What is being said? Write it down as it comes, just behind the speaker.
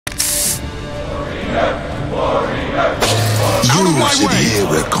should hear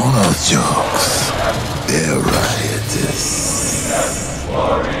Reconna's jokes. They're riotous.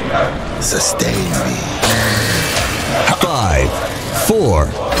 Sustain me. 5, 4,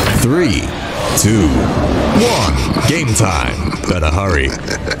 3, 2, 1. Game time. Better hurry.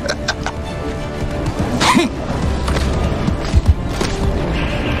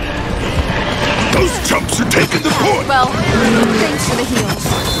 Those chumps are taking the point! Well, thanks for the heals.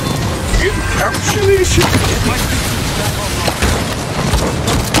 Encapsulation!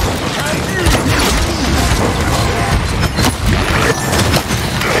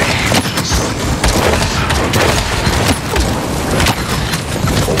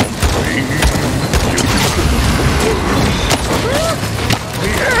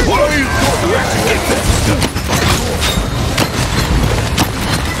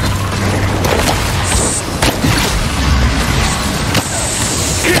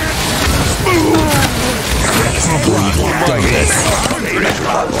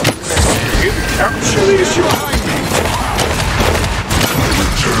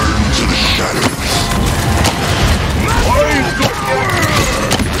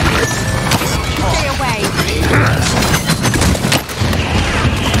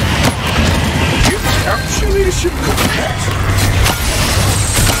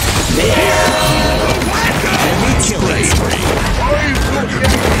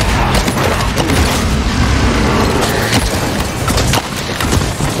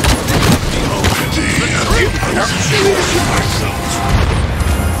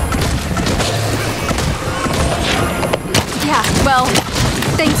 Yeah, well,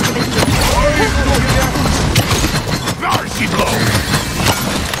 thanks for the heal. Mercy blow!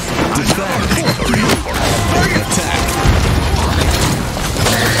 Defend. Attack.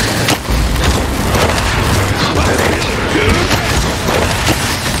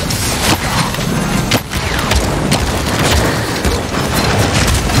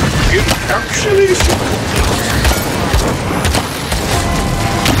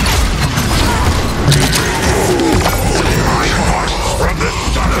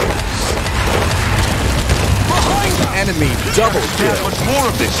 Enemy double kill. Much more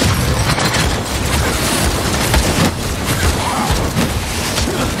of this!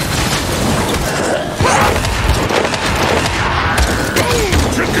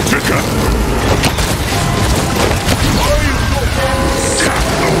 Chicka chicka!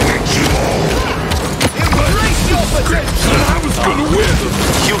 I was gonna win!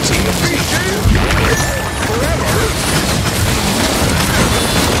 Guilty!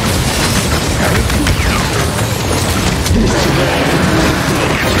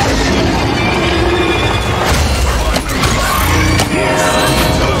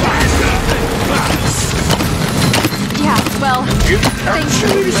 Yeah, well, thanks for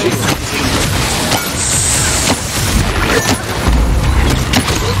the heal.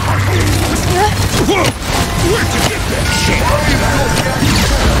 Whoa! Where'd you get that shit?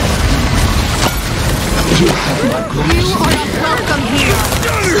 You are not welcome here.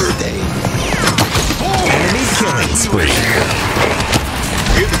 Enemy killing spree. Oh,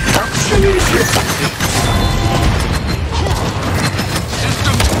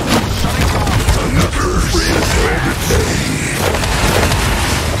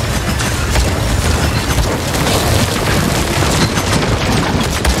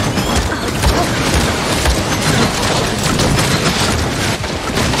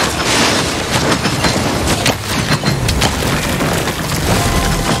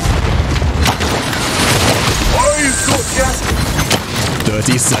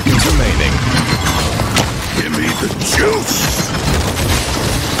 30 seconds remaining. give me the juice!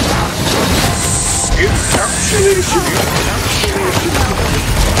 Encapsulation!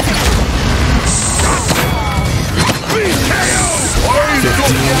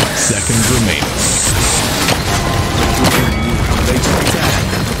 15 seconds remaining.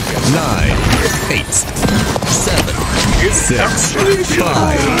 9, 8, 7, 6,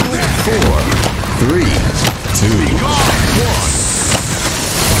 5, 4, 3, 2, 1.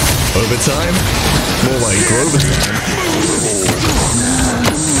 Overtime? More like overtime.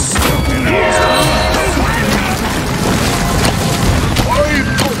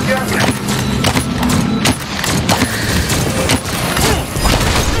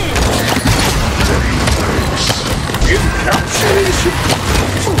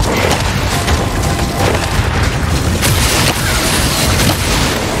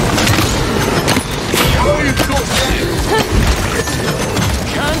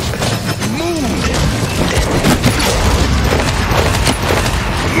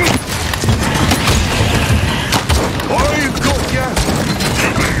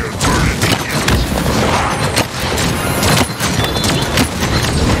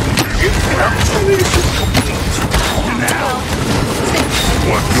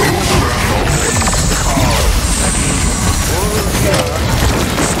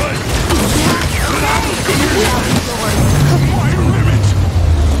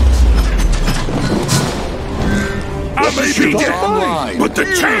 The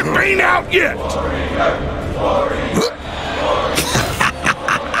champ ain't out yet!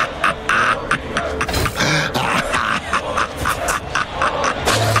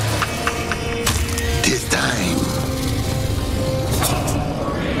 This time.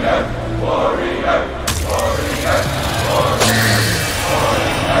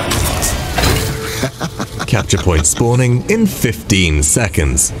 Capture point spawning in 15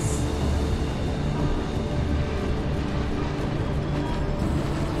 seconds.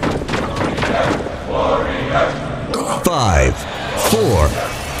 5, 4,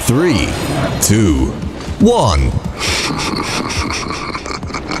 3, 2, 1.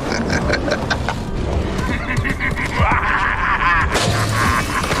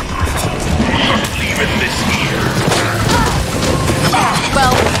 Leaving this here.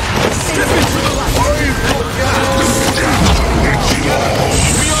 Well,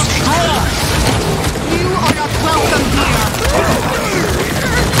 you are not welcome here.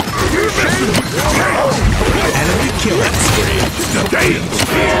 Enemy killing spree. The game's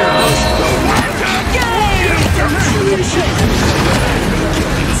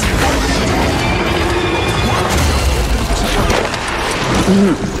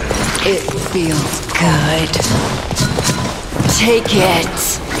It feels good. Take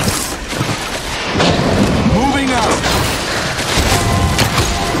it. moving out.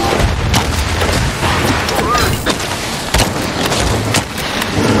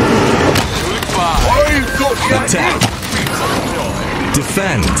 Attack.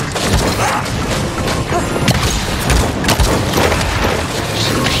 Defend.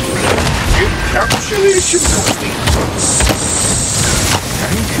 Encapsulation complete.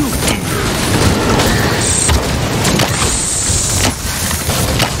 Thank you.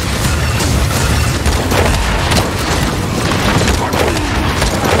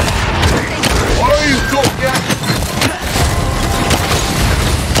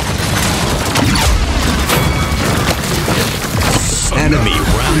 Enemy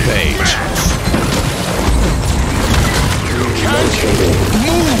rampage.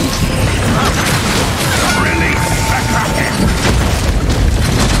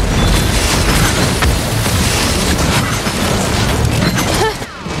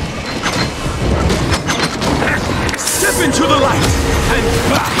 Step into the light and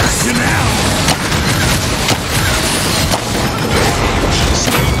back you now.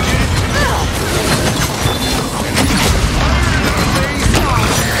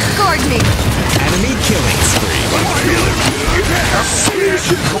 Guard me. Enemy killing spree.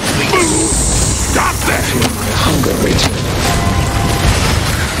 Stop that! Hunger rating.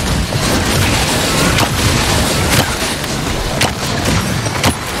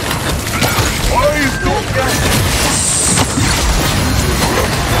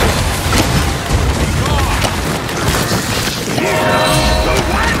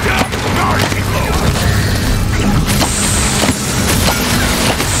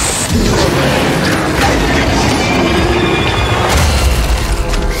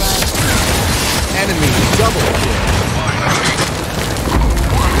 Enemy double kill.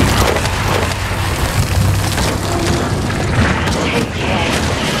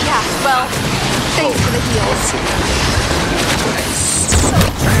 Yeah, well, thanks for the heals.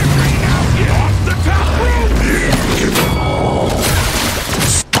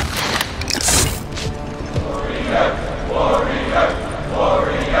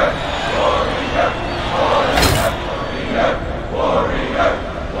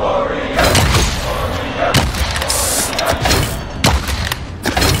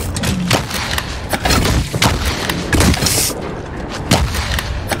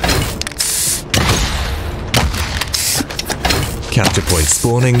 Capture point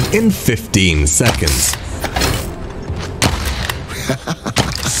spawning in 15 seconds.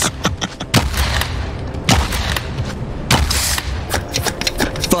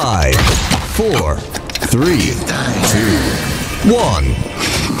 5, 4, 3, 2, 1.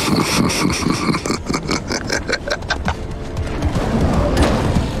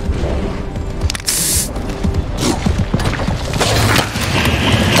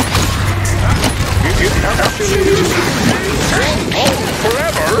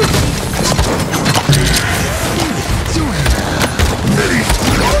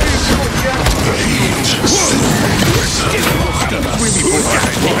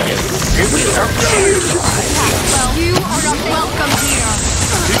 Well, you are not welcome here.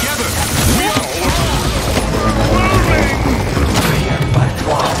 Together, we are moving!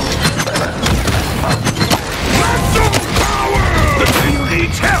 Power! The team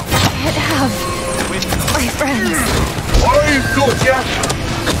needs help! Can't have my friends. I've got ya!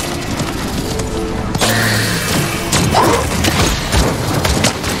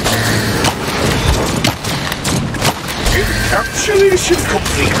 Encapsulation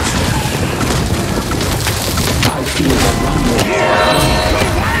complete. I feel the rumble.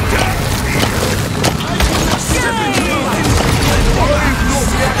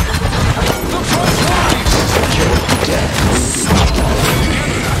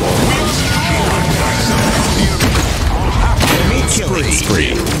 Killing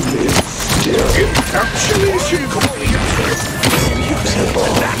spree. Encapsulation complete.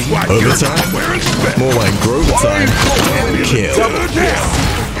 Overtime? More like Grover-time. Kill.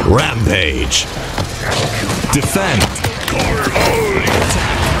 Rampage. Defend.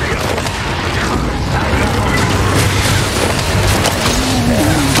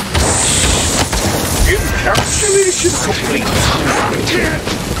 Encapsulation complete. Can't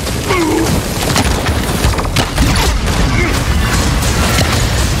move.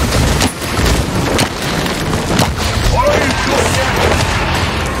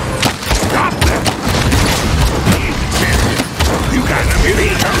 Stop them! You got an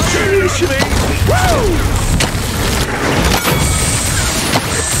encapsulation. Whoa!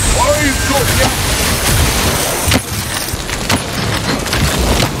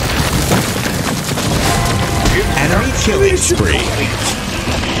 Enemy killing spree.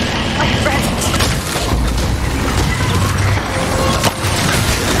 My friend.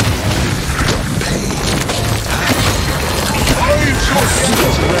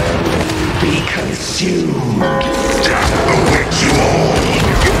 Be consumed. Await you all.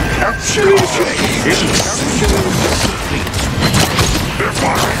 Encapsulation. They're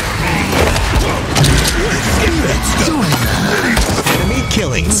fine. Enemy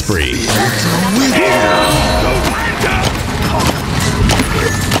killing spree.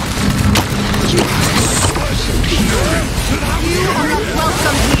 You are not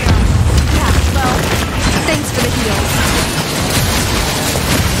welcome here. Yeah, well, thanks for the heals.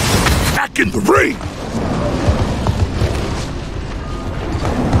 Back in the ring.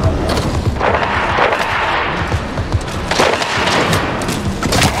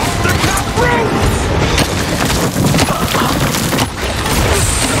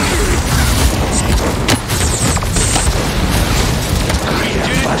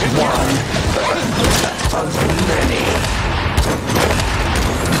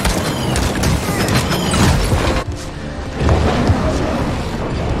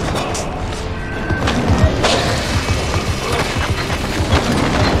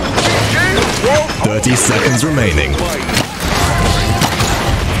 Seconds remaining.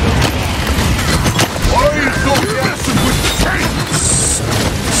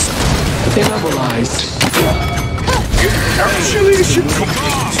 Immobilized. Encapsulation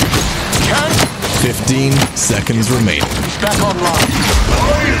complete. 15 seconds remaining. Back online.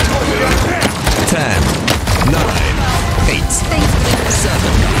 10, 9, 8, 7,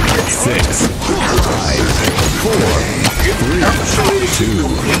 6, 5, 4, 3, 2,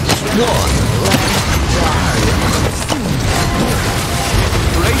 1.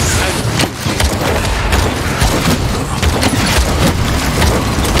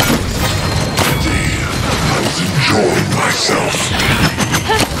 Enjoying myself.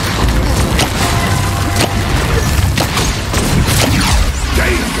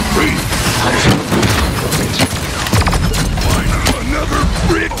 Stay free. Another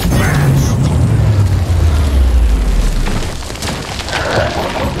brick match.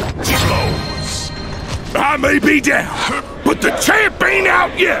 Close. I may be down, but the champ ain't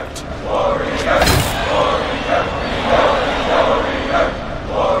out yet.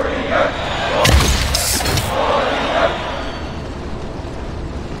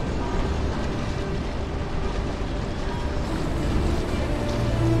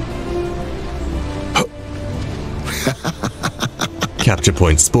 Capture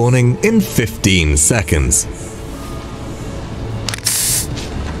point spawning in 15 seconds.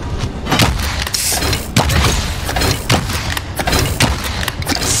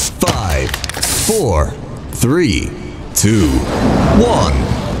 5, 4, 3, 2, 1.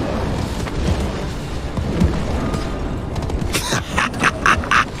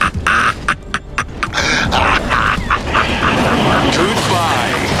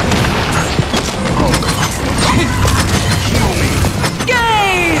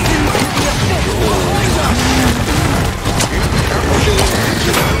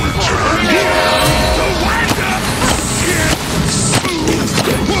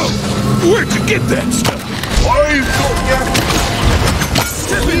 Where'd you get that stuff?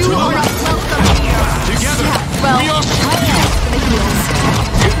 Step into You are not welcome here. Together, Yeah, well, we are strong. thanks for the heals.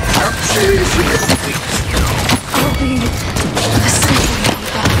 I'll be asleep.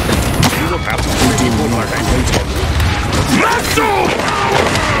 You will have to do more later. Muscle!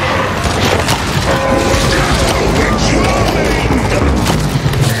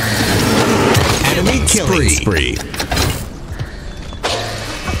 killing spree.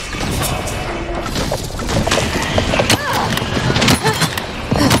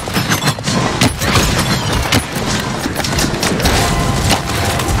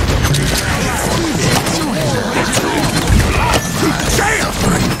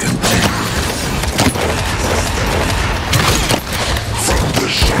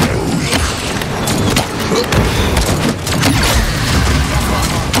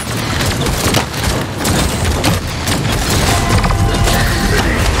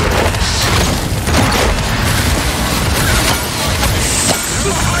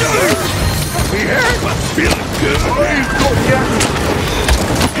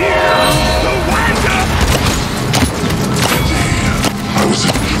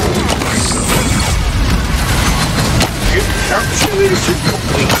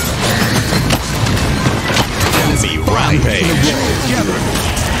 Enemy rampage.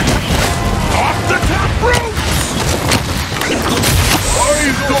 Off the top rope!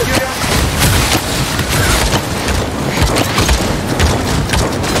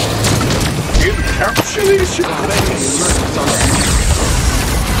 Encapsulation!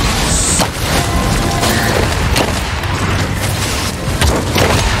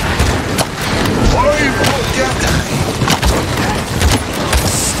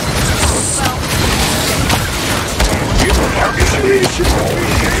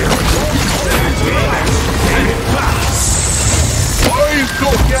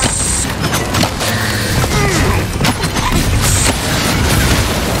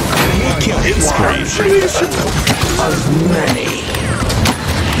 Of many.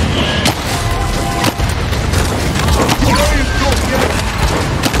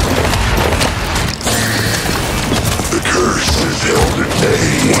 The curse is held at bay.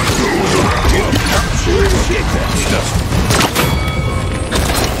 Take that stuff.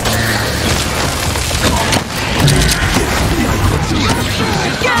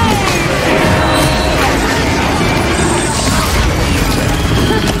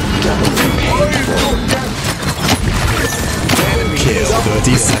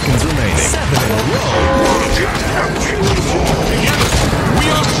 30 seconds remaining. 7 in a row. We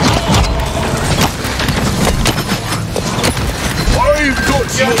are strong.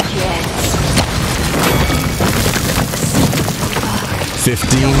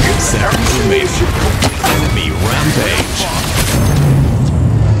 15 seconds remaining.